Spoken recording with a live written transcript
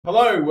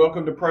Hello,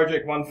 welcome to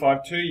Project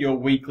 152, your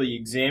weekly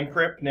exam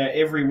prep. Now,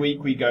 every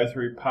week we go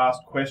through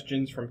past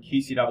questions from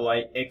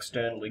QCAA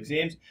external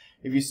exams.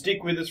 If you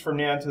stick with us from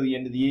now until the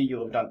end of the year,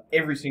 you'll have done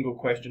every single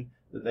question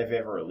that they've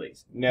ever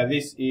released. Now,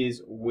 this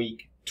is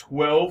week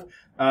 12.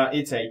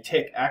 It's a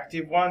tech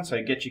active one,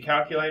 so get your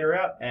calculator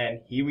out,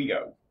 and here we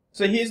go.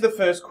 So here's the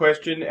first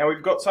question, and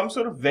we've got some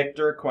sort of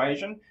vector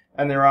equation,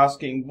 and they're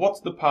asking, what's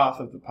the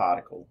path of the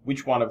particle?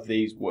 Which one of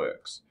these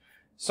works?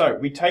 So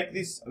we take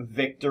this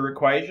vector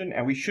equation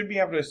and we should be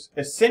able to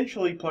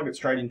essentially plug it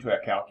straight into our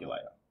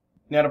calculator.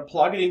 Now to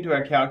plug it into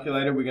our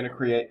calculator, we're going to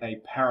create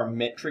a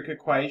parametric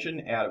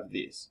equation out of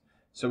this.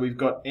 So we've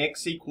got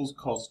x equals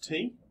cos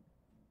t,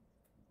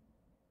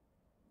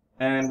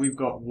 and we've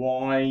got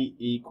y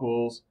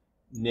equals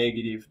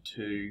negative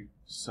 2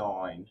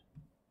 sine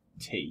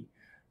t.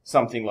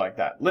 Something like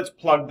that. Let's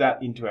plug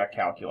that into our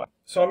calculator.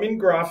 So I'm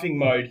in graphing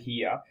mode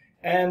here.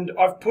 And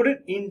I've put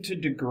it into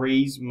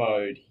degrees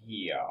mode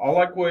here. I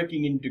like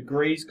working in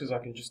degrees because I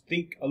can just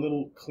think a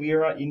little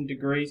clearer in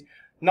degrees.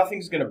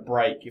 Nothing's going to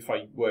break if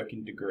I work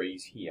in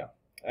degrees here.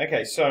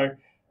 Okay, so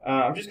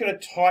I'm just going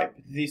to type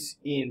this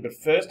in, but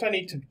first I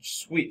need to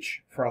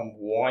switch from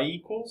y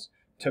equals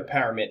to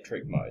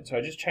parametric mode. So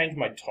I just changed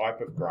my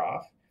type of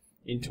graph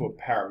into a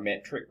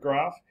parametric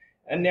graph,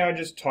 and now I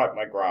just type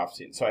my graphs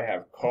in. So I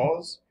have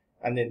cos,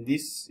 and then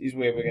this is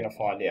where we're going to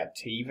find our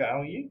t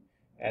value.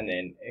 And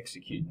then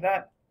execute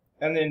that,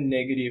 and then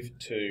negative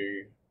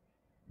 2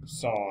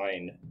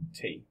 sine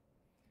t.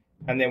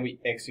 And then we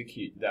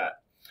execute that.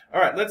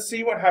 All right, let's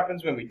see what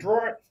happens when we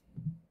draw it.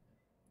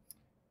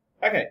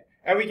 Okay,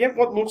 and we get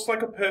what looks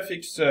like a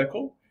perfect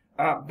circle,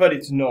 but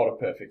it's not a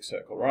perfect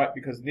circle, right?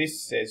 Because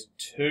this says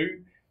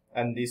 2,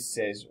 and this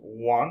says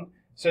 1.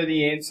 So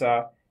the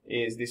answer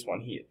is this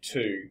one here,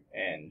 2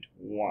 and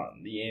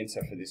 1. The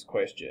answer for this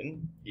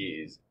question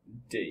is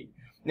D.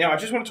 Now, I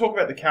just want to talk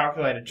about the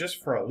calculator just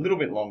for a little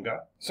bit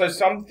longer. So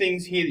some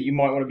things here that you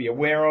might want to be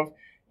aware of.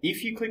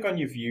 If you click on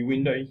your view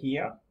window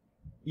here,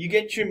 you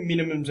get your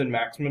minimums and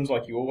maximums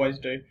like you always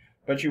do,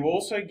 but you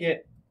also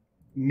get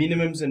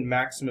minimums and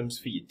maximums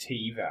for your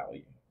t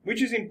value,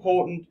 which is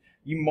important.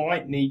 You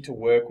might need to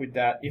work with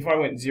that. If I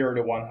went 0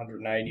 to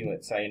 180,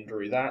 let's say, and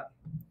drew that,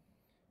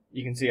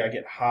 you can see I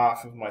get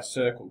half of my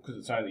circle because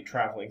it's only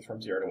traveling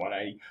from 0 to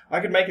 180. I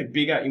could make it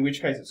bigger, in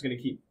which case it's going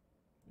to keep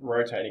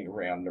rotating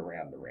around and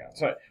around and around.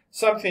 So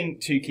something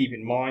to keep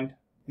in mind.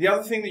 The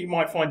other thing that you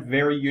might find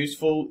very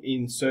useful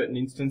in certain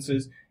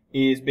instances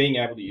is being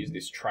able to use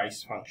this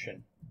trace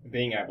function.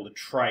 Being able to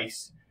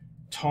trace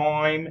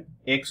time,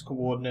 x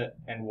coordinate,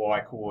 and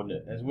y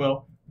coordinate as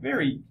well.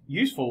 Very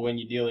useful when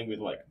you're dealing with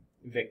like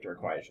vector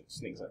equations,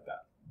 things like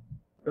that.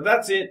 But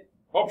that's it.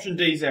 Option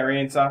D is our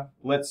answer.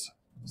 Let's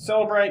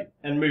celebrate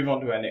and move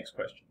on to our next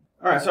question.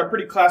 Alright, so a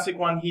pretty classic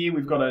one here.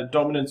 We've got a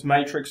dominance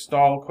matrix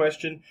style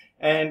question,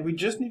 and we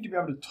just need to be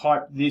able to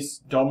type this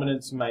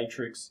dominance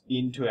matrix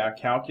into our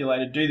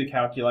calculator, do the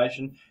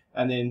calculation,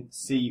 and then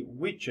see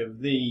which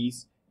of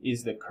these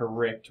is the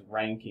correct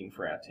ranking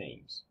for our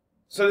teams.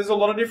 So there's a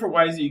lot of different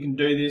ways that you can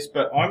do this,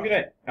 but I'm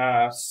going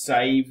to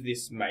save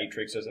this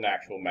matrix as an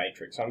actual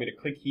matrix. So I'm going to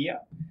click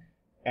here,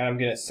 and I'm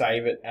going to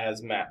save it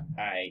as map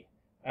A.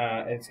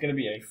 It's going to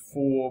be a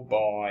 4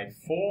 by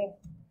 4,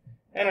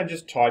 and I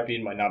just type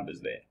in my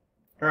numbers there.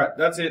 Alright,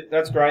 that's it.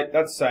 That's great.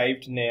 That's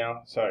saved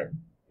now. So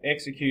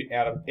exit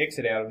out of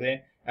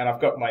there, and I've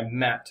got my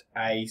mat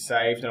A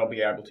saved, and I'll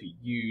be able to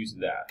use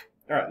that.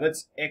 Alright,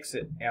 let's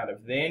exit out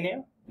of there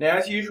now. Now,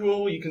 as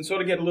usual, you can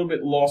sort of get a little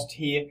bit lost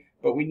here,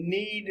 but we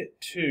need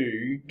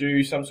to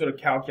do some sort of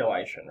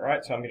calculation,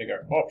 right? So I'm going to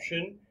go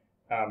option,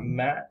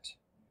 mat,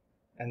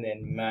 and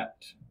then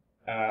mat,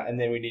 and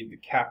then we need the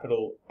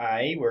capital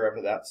A,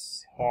 wherever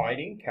that's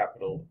hiding,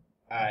 capital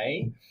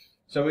A.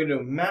 So we're going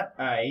to do mat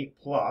A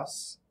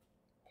plus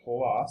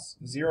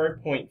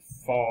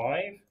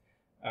 0.5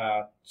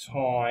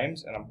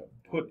 times, and I'm going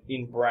to put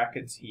in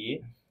brackets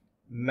here,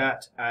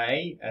 mat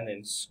A, and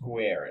then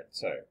square it.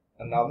 So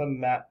another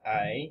mat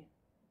A,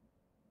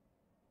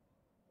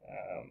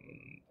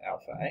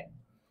 alpha A,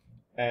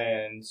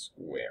 and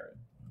square it.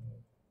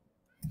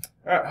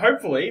 Alright,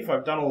 hopefully, if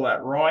I've done all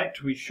that right,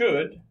 we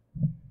should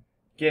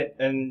get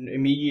an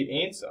immediate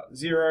answer.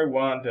 0,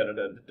 1, da da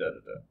da da da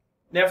da.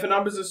 Now, for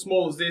numbers as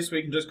small as this,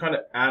 we can just kind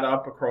of add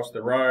up across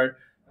the row.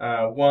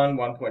 1,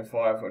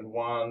 1.5, and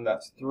 1,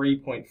 that's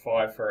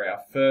 3.5 for our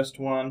first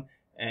one,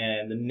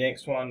 and the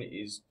next one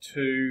is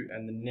 2,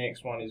 and the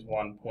next one is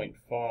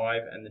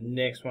 1.5, and the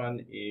next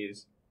one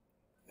is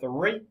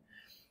 3.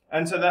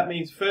 And so that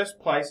means first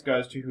place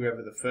goes to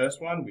whoever the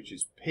first one, which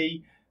is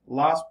P,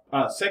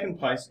 second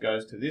place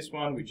goes to this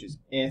one, which is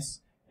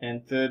S,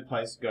 and third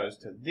place goes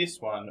to this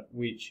one,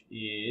 which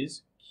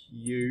is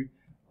Q.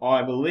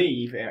 I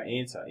believe our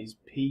answer is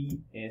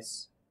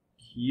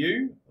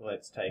PSQ.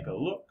 Let's take a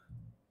look.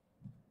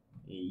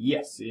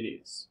 Yes, it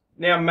is.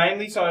 Now,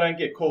 mainly so I don't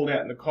get called out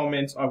in the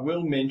comments, I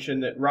will mention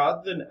that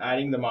rather than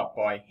adding them up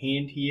by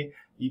hand here,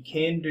 you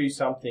can do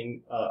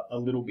something a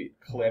little bit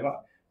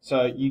clever.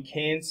 So you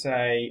can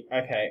say,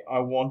 okay, I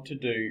want to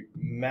do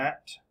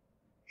mat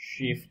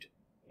shift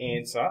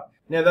answer.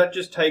 Now that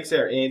just takes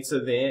our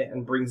answer there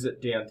and brings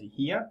it down to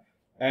here.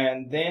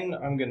 And then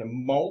I'm going to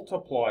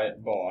multiply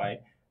it by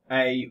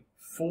a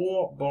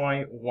 4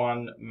 by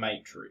 1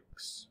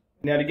 matrix.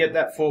 Now to get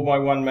that 4 by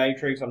 1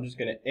 matrix, I'm just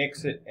going to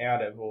exit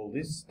out of all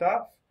this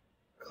stuff.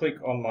 Click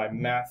on my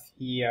math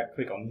here,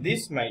 click on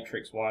this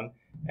matrix 1,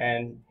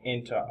 and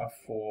enter a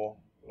 4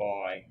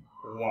 by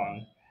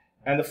 1.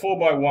 And the 4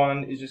 by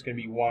 1 is just going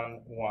to be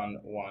 1, 1,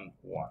 1,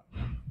 1.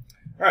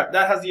 Alright,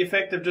 that has the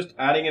effect of just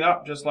adding it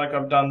up, just like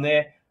I've done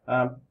there.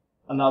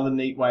 Another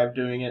neat way of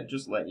doing it,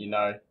 just let you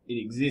know it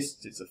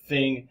exists, it's a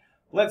thing.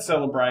 Let's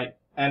celebrate.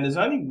 And there's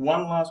only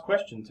one last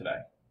question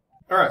today.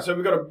 Alright, so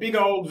we've got a big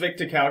old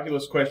vector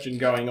calculus question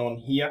going on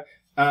here.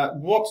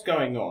 What's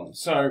going on?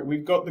 So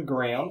we've got the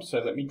ground, so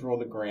let me draw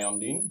the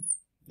ground in.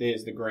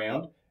 There's the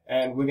ground.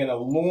 And we're going to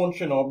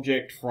launch an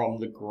object from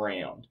the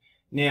ground.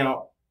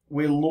 Now,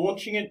 we're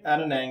launching it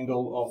at an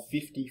angle of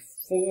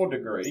 54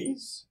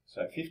 degrees.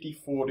 So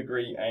 54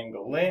 degree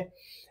angle there.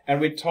 And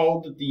we're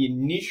told that the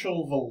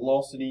initial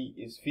velocity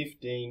is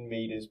 15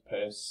 meters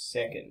per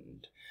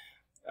second.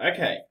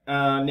 Okay,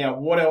 now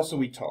what else are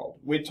we told?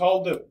 We're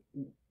told that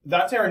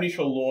that's our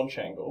initial launch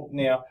angle.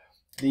 Now,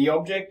 the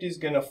object is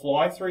going to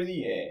fly through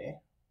the air,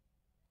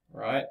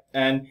 right?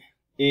 And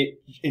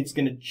it's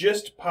going to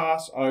just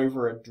pass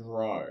over a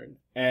drone.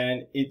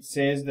 And it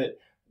says that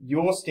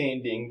you're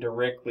standing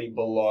directly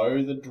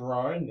below the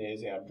drone.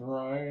 There's our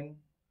drone.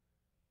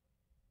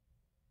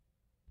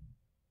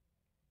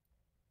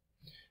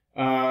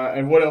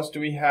 And what else do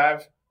we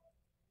have?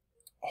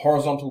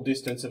 Horizontal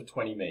distance of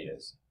 20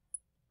 meters.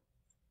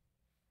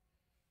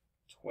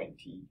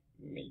 20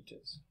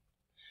 meters.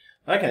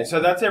 Okay, so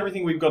that's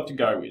everything we've got to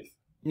go with.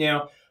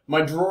 Now,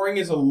 my drawing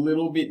is a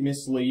little bit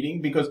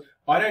misleading because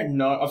I don't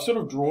know. I've sort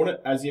of drawn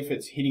it as if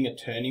it's hitting a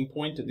turning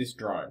point at this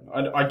drone.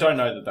 I don't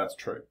know that that's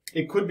true.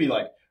 It could be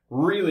like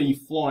really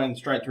flying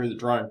straight through the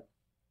drone.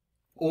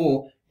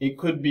 Or it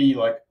could be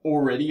like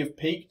already have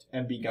peaked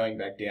and be going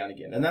back down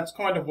again. And that's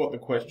kind of what the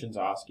question's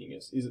asking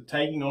us. Is it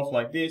taking off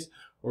like this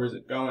or is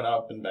it going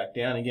up and back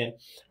down again?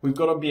 We've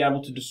got to be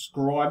able to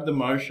describe the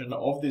motion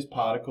of this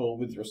particle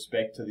with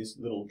respect to this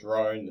little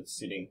drone that's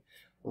sitting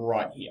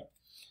right here.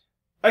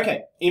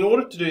 Okay, in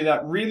order to do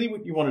that, really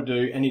what you want to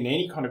do, and in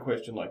any kind of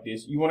question like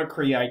this, you want to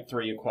create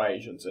three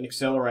equations, an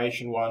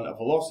acceleration one, a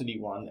velocity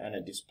one, and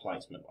a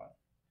displacement one.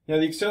 Now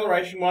the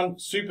acceleration one,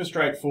 super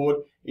straightforward.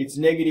 It's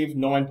negative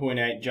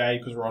 9.8 j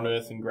because we're on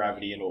Earth and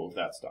gravity and all of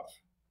that stuff.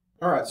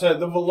 Alright, so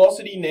the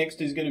velocity next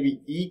is going to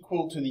be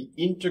equal to the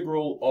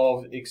integral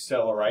of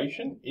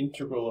acceleration,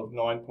 integral of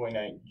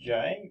 9.8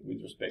 j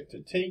with respect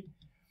to t.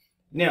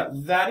 Now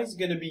that is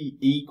going to be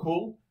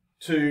equal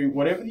to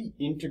whatever the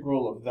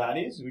integral of that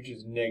is, which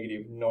is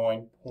negative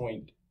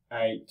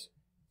 9.8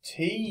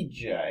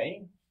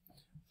 tj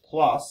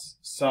plus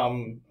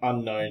some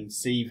unknown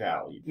c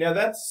value. Now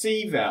that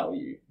c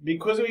value,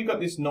 because we've got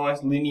this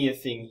nice linear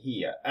thing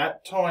here,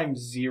 at time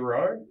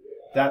 0,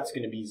 that's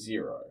going to be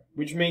 0,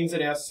 which means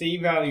that our c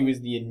value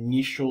is the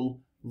initial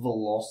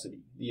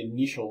velocity,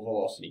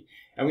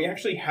 And we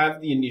actually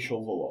have the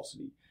initial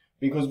velocity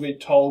because we're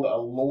told a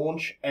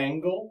launch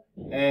angle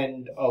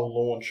and a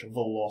launch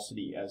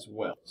velocity as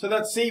well. So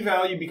that c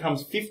value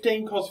becomes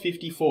 15 cos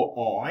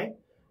 54i.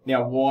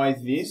 Now why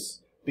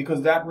this?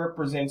 Because that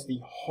represents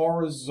the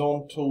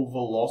horizontal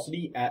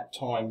velocity at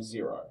time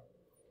 0,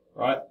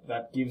 right?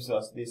 That gives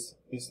us this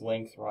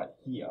length right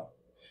here.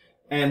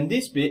 And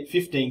this bit,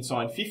 15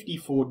 sine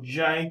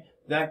 54j,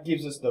 that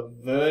gives us the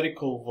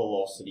vertical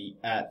velocity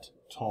at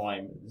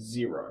time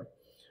 0.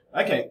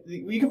 Okay,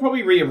 we can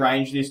probably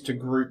rearrange this to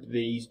group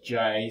these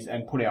j's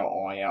and put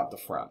our I out the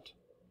front.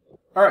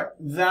 Alright,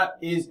 that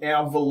is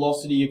our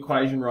velocity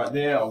equation right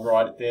there. I'll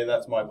write it there.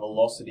 That's my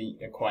velocity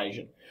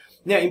equation.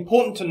 Now,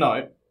 important to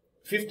note,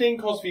 15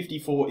 cos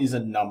 54 is a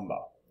number,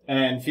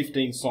 and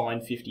 15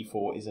 sine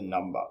 54 is a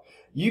number.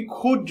 You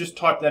could just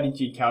type that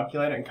into your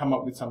calculator and come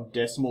up with some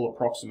decimal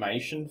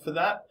approximation for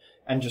that,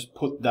 and just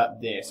put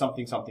that there,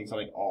 something, something,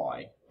 something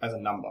I, as a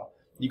number.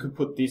 You could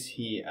put this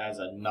here as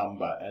a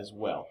number as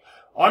well.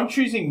 I'm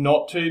choosing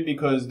not to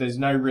because there's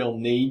no real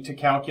need to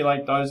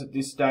calculate those at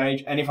this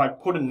stage, and if I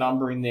put a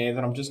number in there,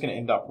 then I'm just going to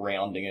end up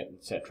rounding it,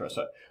 etc.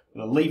 So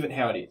I'm going to leave it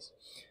how it is.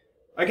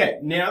 Okay,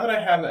 now that I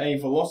have a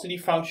velocity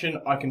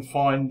function, I can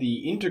find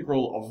the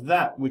integral of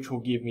that, which will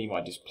give me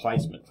my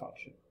displacement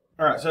function.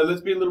 Alright, so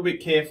let's be a little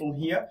bit careful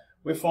here.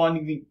 We're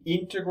finding the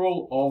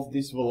integral of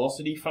this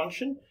velocity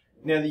function.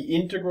 Now the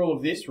integral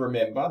of this,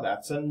 remember,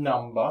 that's a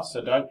number,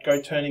 so don't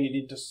go turning it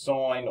into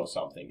sine or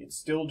something. It's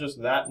still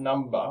just that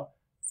number,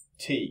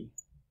 ti.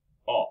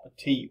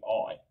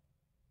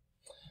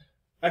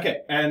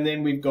 Okay, and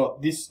then we've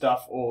got this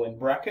stuff all in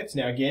brackets.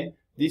 Now again,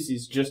 this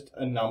is just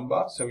a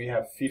number, so we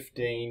have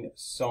 15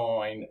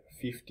 sine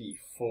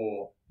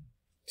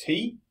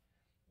 54t.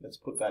 Let's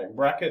put that in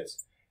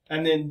brackets.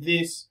 And then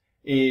this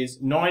is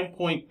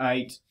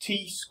 9.8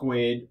 t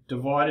squared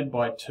divided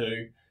by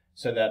 2,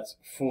 so that's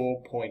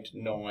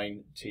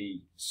 4.9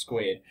 t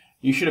squared.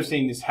 You should have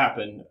seen this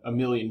happen a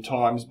million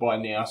times by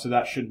now, so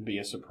that shouldn't be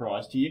a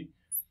surprise to you.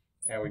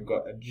 Now we've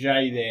got a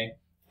j there,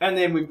 And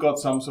then we've got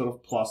some sort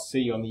of plus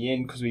c on the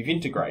end because we've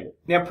integrated.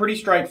 Now, pretty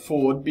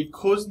straightforward,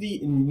 because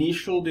the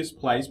initial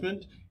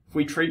displacement, if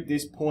we treat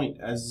this point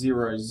as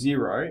 0,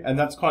 0, and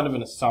that's kind of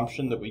an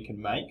assumption that we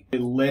can make, we're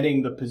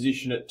letting the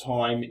position at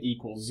time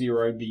equals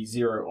 0 be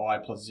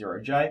 0i plus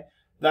 0j.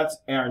 That's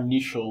our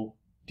initial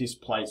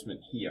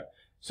displacement here.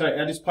 So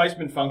our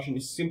displacement function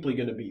is simply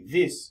going to be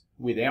this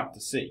without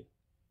the c.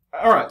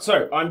 All right,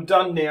 so I'm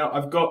done now.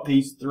 I've got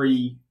these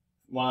 3,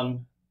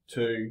 1,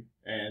 2,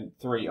 and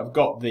 3. I've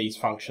got these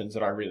functions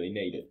that I really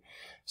needed.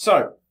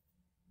 So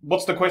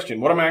what's the question?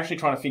 What am I actually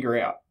trying to figure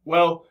out?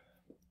 Well,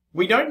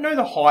 we don't know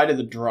the height of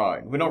the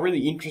drone. We're not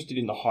really interested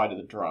in the height of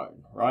the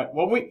drone, right?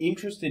 What we're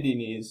interested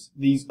in is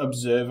these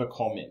observer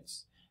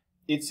comments.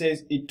 It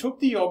says it took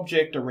the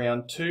object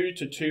around 2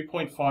 to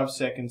 2.5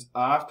 seconds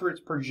after its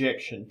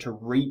projection to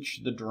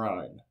reach the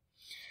drone.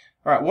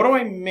 All right, what do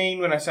I mean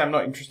when I say I'm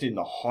not interested in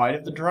the height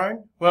of the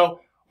drone? Well,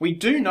 we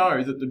do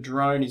know that the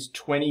drone is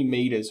 20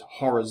 meters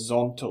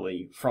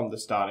horizontally from the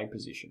starting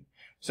position.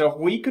 So if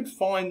we could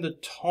find the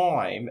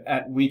time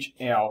at which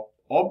our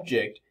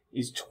object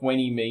is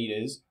 20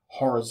 meters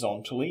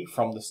horizontally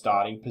from the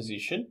starting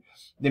position,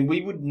 then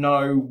we would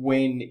know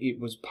when it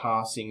was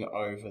passing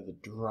over the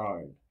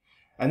drone.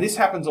 And this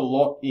happens a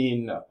lot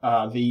in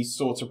these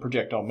sorts of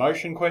projectile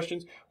motion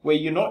questions, where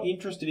you're not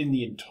interested in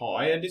the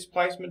entire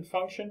displacement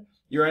function,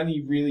 you're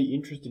only really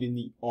interested in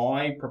the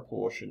I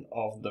proportion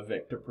of the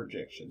vector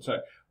projection. So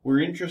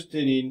we're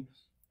interested in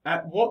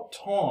at what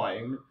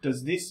time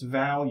does this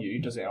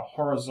value, does our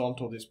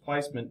horizontal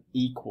displacement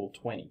equal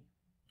 20?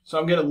 So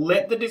I'm going to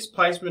let the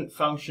displacement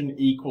function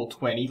equal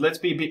 20. Let's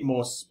be a bit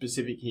more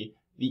specific here.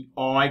 The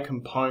I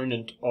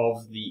component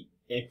of the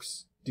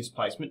X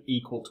displacement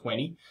equal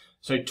 20.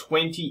 So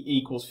 20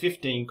 equals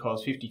 15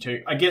 cos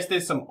 52. I guess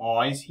there's some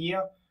I's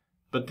here,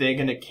 but they're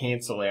going to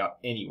cancel out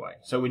anyway.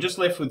 So we're just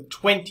left with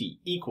 20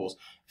 equals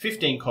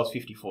 15 cos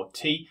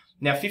 54t.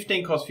 Now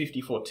 15 cos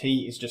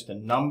 54t is just a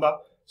number.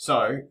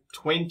 So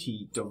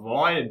 20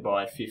 divided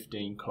by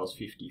 15 cos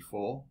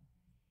 54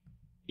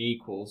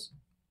 equals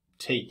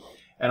t.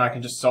 And I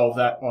can just solve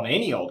that on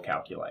any old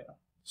calculator.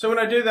 So when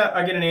I do that,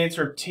 I get an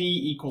answer of t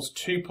equals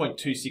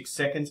 2.26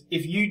 seconds.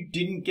 If you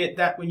didn't get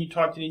that when you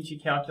typed it into your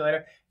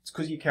calculator, it's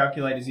because your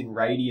calculator's in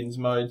radians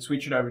mode.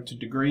 Switch it over to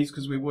degrees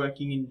because we're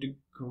working in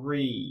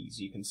degrees.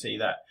 You can see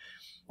that.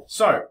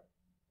 So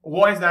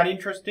why is that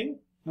interesting?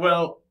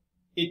 Well,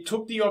 it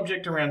took the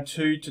object around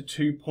 2 to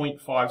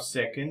 2.5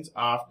 seconds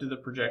after the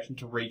projection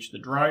to reach the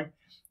drone.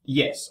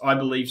 Yes, I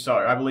believe so.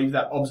 I believe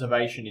that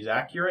observation is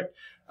accurate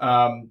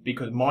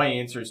because my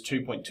answer is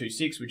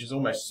 2.26, which is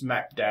almost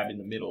smack dab in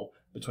the middle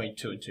between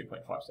 2 and 2.5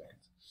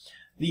 seconds.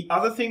 The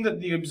other thing that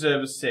the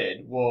observer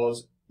said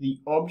was the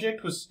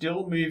object was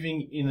still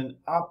moving in an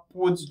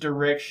upwards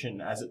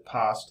direction as it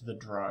passed the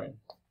drone.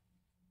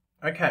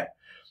 Okay,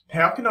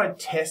 how can I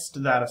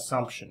test that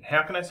assumption?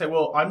 How can I say,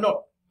 well, I don't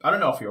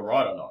know if you're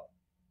right or not.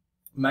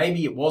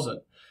 Maybe it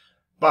wasn't,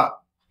 but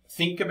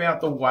think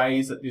about the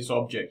ways that this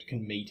object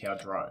can meet our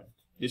drone.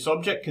 This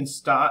object can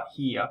start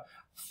here,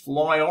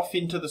 fly off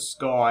into the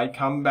sky,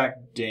 come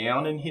back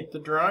down and hit the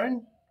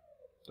drone,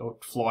 or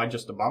fly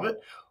just above it,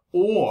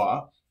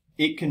 or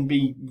it can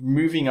be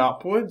moving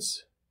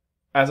upwards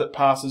as it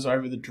passes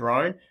over the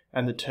drone,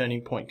 and the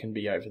turning point can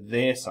be over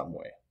there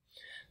somewhere.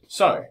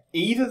 So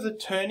either the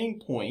turning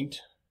point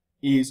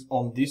is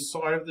on this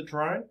side of the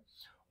drone,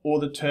 or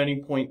the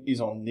turning point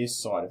is on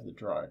this side of the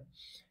drone.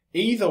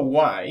 Either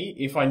way,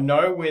 if I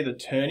know where the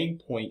turning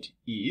point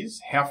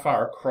is, how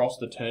far across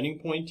the turning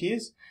point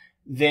is,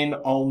 then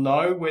I'll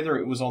know whether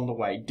it was on the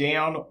way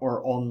down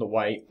or on the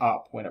way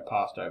up when it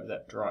passed over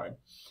that drone.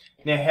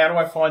 Now, how do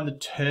I find the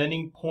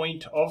turning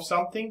point of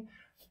something?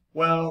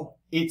 Well,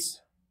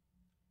 its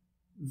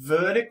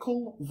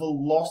vertical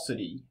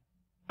velocity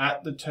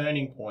at the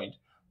turning point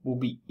will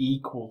be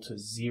equal to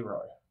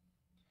 0.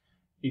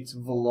 Its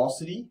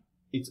velocity,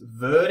 its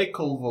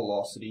vertical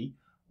velocity,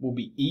 will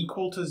be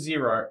equal to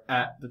 0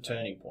 at the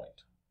turning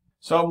point.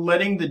 So I'm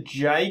letting the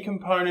j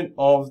component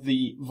of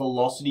the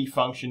velocity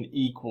function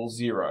equal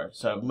 0.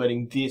 So I'm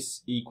letting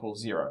this equal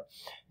 0.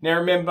 Now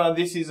remember,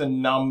 this is a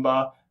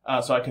number,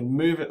 so I can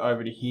move it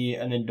over to here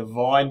and then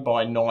divide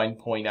by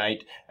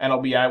 9.8, and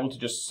I'll be able to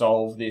just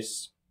solve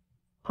this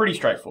pretty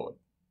straightforward.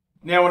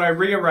 Now when I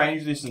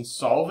rearrange this and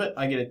solve it,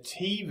 I get a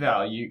t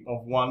value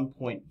of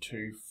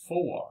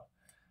 1.24.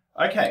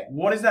 Okay,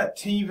 what is that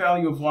t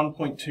value of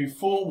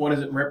 1.24? What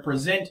does it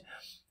represent?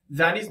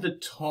 That is the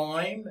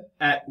time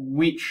at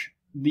which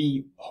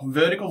the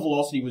vertical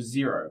velocity was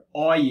 0,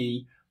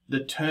 i.e. the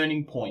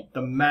turning point,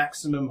 the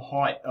maximum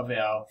height of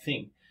our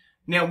thing.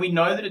 Now we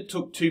know that it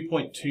took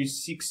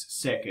 2.26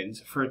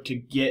 seconds for it to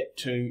get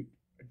to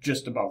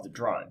just above the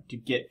drone, to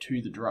get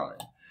to the drone.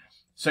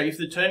 So if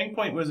the turning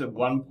point was at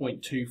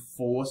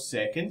 1.24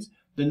 seconds,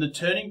 then the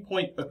turning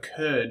point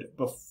occurred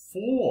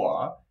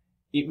before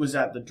it was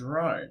at the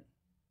drone.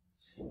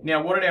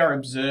 Now, what did our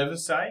observer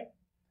say?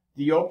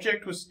 The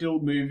object was still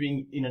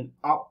moving in an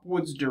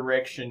upwards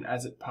direction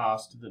as it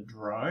passed the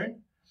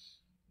drone.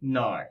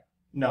 No,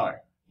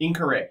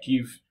 incorrect.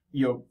 You've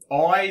your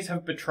eyes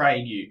have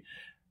betrayed you.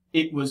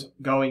 It was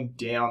going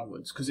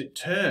downwards because it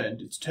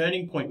turned. Its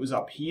turning point was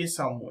up here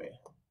somewhere,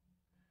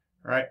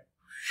 right?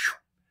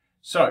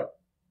 So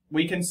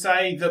we can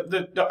say that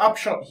the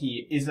upshot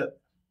here is that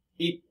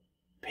it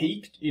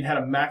peaked. It had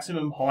a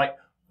maximum height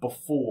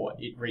before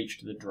it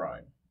reached the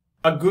drone.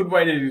 A good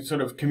way to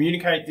sort of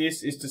communicate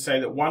this is to say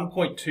that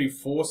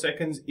 1.24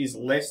 seconds is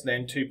less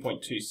than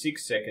 2.26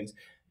 seconds.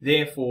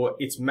 Therefore,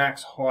 its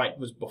max height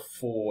was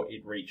before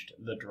it reached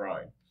the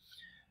drone.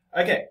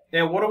 Okay,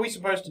 now what are we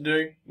supposed to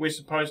do? We're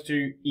supposed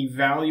to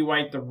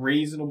evaluate the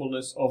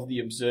reasonableness of the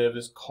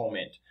observer's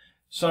comment.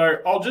 So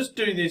I'll just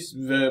do this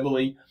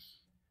verbally.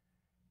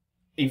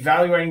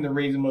 Evaluating the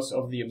reasonableness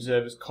of the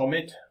observer's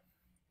comment.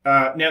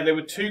 Now, there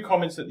were two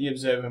comments that the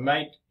observer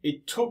made.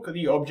 It took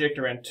the object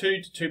around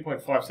 2 to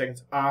 2.5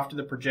 seconds after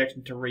the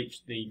projection to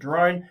reach the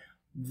drone.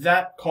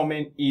 That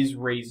comment is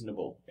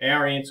reasonable.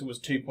 Our answer was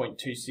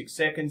 2.26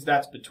 seconds.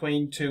 That's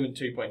between 2 and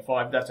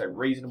 2.5. That's a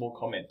reasonable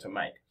comment to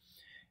make.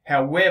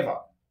 However,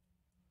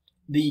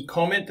 the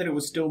comment that it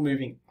was still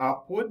moving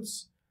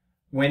upwards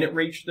when it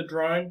reached the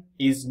drone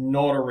is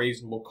not a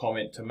reasonable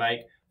comment to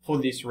make for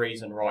this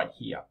reason right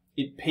here.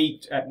 It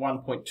peaked at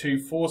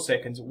 1.24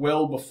 seconds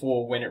well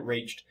before when it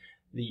reached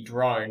the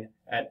drone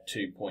at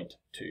 2.26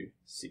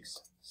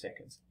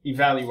 seconds.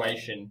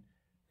 Evaluation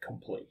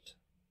complete.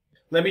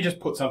 Let me just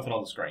put something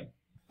on the screen.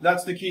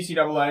 That's the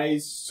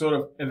QCAA's sort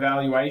of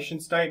evaluation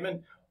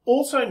statement.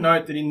 Also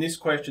note that in this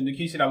question, the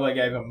QCAA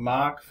gave a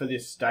mark for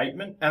this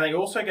statement, and they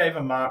also gave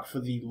a mark for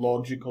the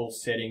logical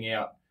setting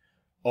out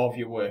of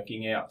your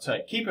working out. So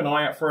keep an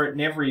eye out for it.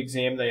 In every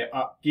exam, they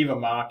give a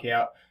mark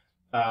out,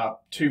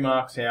 2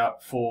 marks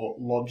out for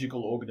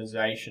logical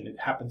organization. It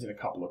happens in a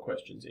couple of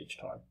questions each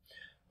time.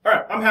 All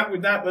right, I'm happy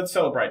with that. Let's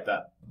celebrate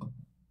that.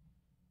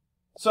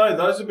 So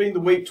those have been the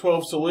week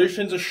 12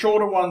 solutions. A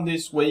shorter one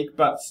this week,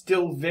 but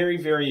still very,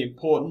 very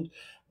important.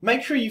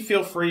 Make sure you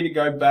feel free to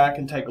go back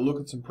and take a look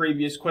at some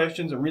previous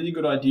questions. A really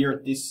good idea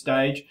at this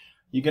stage.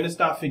 You're going to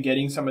start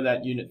forgetting some of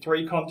that Unit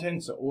 3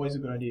 content, so always a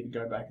good idea to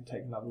go back and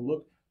take another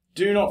look.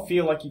 Do not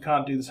feel like you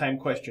can't do the same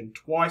question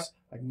twice.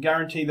 I can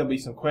guarantee there'll be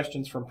some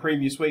questions from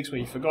previous weeks where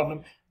you've forgotten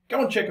them.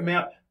 Go and check them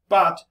out.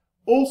 But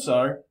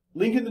also,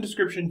 link in the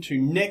description to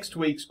next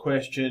week's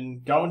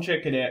question. Go and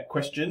check it out.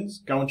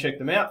 Questions. Go and check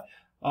them out.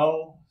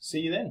 I'll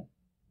see you then.